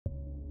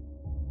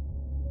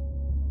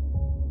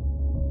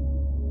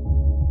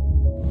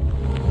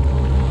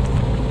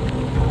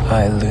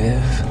I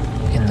live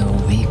in the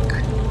weak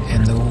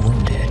and the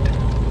wounded.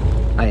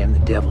 I am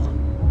the devil,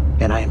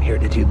 and I am here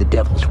to do the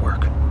devil's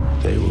work.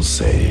 They will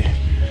say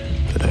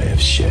that I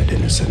have shed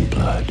innocent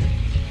blood.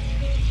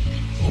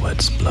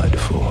 What's blood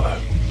for,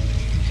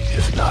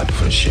 if not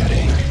for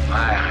shedding?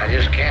 I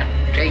just can't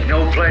take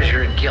no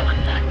pleasure in killing.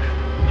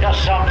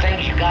 Just some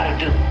things you gotta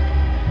do.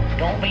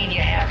 Don't mean you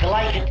have to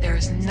like it.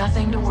 There's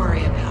nothing to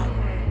worry about.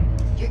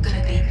 You're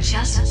gonna be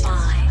just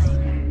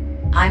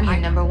fine. I'm your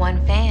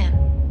 #1 fan.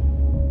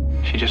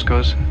 She just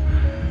goes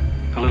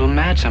a little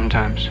mad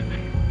sometimes.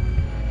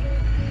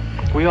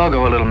 We all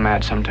go a little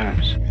mad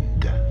sometimes. In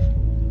death,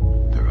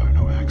 there are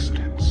no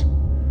accidents,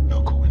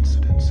 no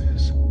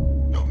coincidences,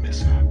 no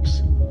mishaps,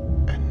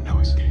 and no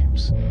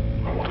escapes.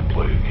 I want to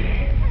play a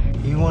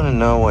game. You want to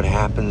know what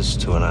happens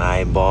to an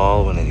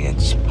eyeball when it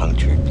gets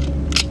punctured?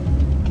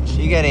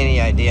 You got any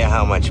idea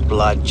how much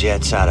blood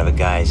jets out of a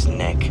guy's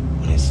neck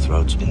when his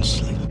throat's been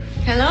slit?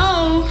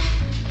 Hello?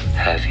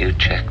 Have you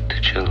checked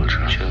the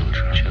children?